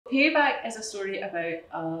Payback is a story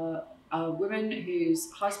about a woman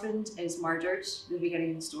whose husband is murdered at the beginning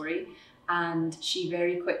of the story, and she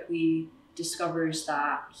very quickly discovers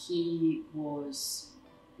that he was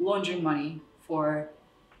laundering money for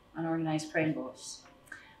an organised crime boss.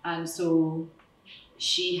 And so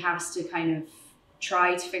she has to kind of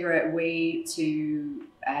try to figure out a way to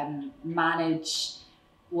manage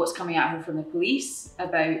what's coming at her from the police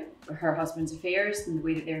about her husband's affairs and the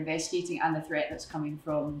way that they're investigating, and the threat that's coming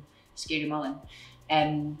from Scary Mullan.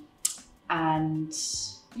 And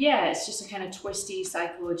yeah, it's just a kind of twisty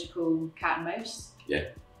psychological cat and mouse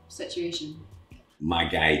situation. My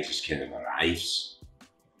guy just kind of arrives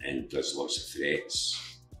and does lots of threats,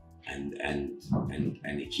 and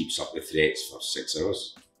he keeps up the threats for 6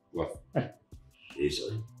 hours worth,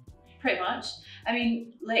 easily. Pretty much. I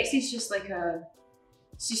mean, Lexie's just like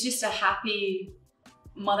she's just a happy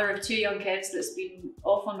mother of 2 young kids that's been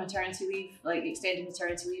off on maternity leave, like extended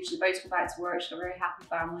maternity leave. She's about to go back to work. She's got a very happy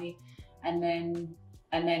family, and then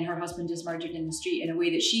her husband is murdered in the street in a way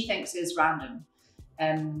that she thinks is random.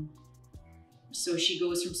 So she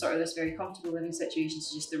goes from sort of this very comfortable living situation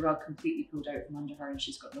to just the rug completely pulled out from under her, and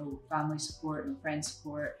she's got no family support, no friend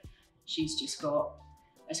support. She's just got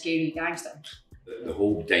a scary gangster. The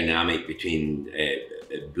whole dynamic between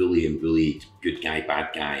bully and bullied, good guy,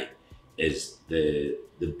 bad guy, is the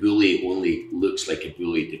bully only looks like a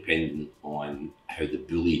bully depending on how the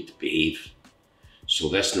bullied behave. So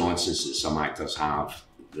this nonsense that some actors have,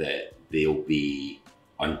 that they'll be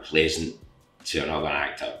unpleasant to another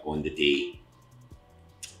actor on the day,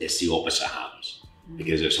 it's the opposite happens,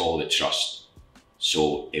 because it's all the trust.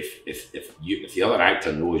 So if the other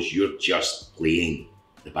actor knows you're just playing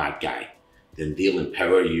the bad guy, then they'll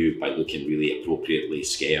empower you by looking really appropriately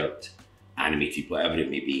scared, animated, whatever it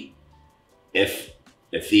may be. If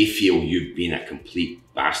they feel you've been a complete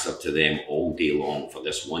bastard to them all day long for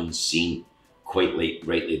this one scene, quite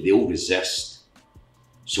rightly, they'll resist.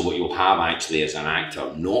 So what you'll have actually is an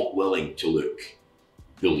actor not willing to look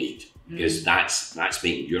bullied, because that's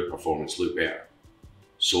making your performance look better.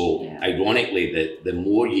 So ironically, the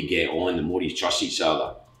more you get on, the more you trust each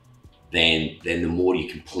other, then the more you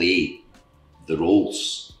can play the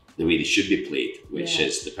roles the way they should be played, which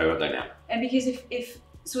is the power dynamic. And because if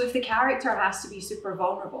the character has to be super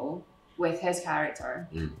vulnerable with his character,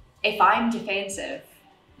 if I'm defensive,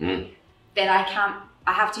 then I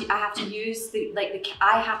have to use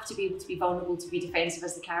I have to be able to be vulnerable to be defensive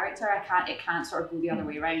as the character. It can't sort of go the other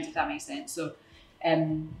way around, if that makes sense. So I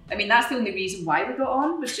mean, that's the only reason why we got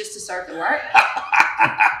on, was just to serve the work.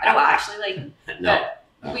 I don't actually like no.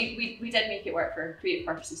 We did make it work for creative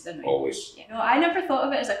purposes, didn't we? Always. Yeah. No, I never thought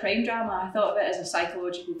of it as a crime drama. I thought of it as a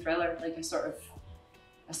psychological thriller, like a sort of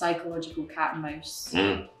a psychological cat and mouse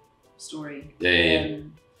story.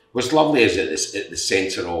 What's lovely is that at the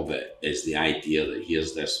centre of it is the idea that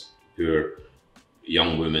here's this poor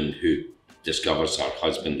young woman who discovers her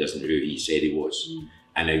husband isn't who he said he was.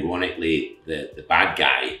 And ironically, the bad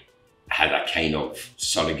guy had a kind of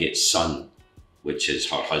surrogate son, which is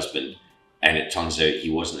her husband. And it turns out he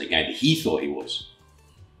wasn't the guy that he thought he was.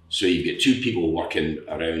 So you've got 2 people working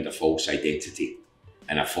around a false identity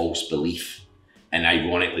and a false belief. And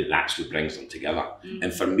ironically, that's what brings them together.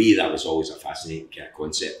 And for me, that was always a fascinating kind of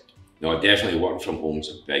concept. No, definitely working from home is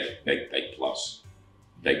a big plus.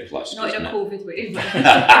 Big plus. Not in a COVID way.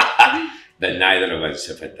 But neither of us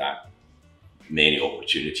have had that many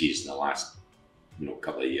opportunities in the last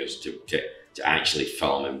couple of years to actually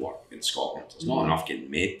film and work in Scotland. There's not enough getting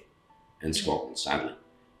made in Scotland, sadly.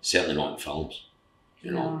 Certainly not in films.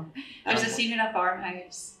 You know. There's a scene in a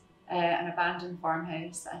farmhouse, an abandoned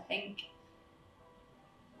farmhouse. I think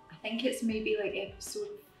it's maybe like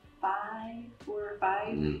episode 4 or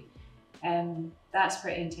 5. That's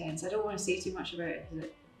pretty intense. I don't want to say too much about it, because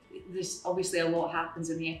there's obviously a lot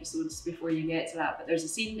happens in the episodes before you get to that. But there's a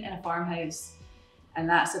scene in a farmhouse, and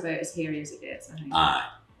that's about as hairy as it gets, I think.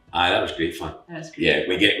 That was great fun. That's great. Yeah,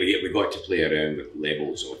 we got to play around with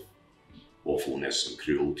levels of awfulness and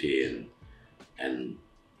cruelty and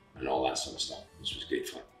all that sort of stuff. This was great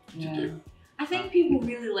fun to do. I think people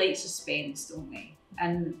really like suspense, don't they?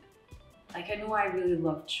 And like, I know I really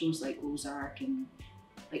loved shows like Ozark, and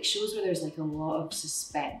like shows where there's like a lot of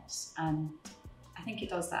suspense, and I think it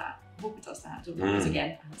does that. I hope it does that. I don't know, because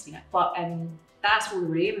again, I haven't seen it, but that's what we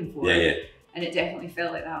were aiming for. And it definitely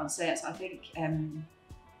felt like that on set. So I think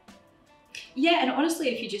yeah, and honestly,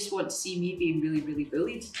 if you just want to see me being really, really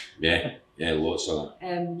bullied. Yeah, lots of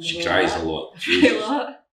that. She cries a lot. A lot.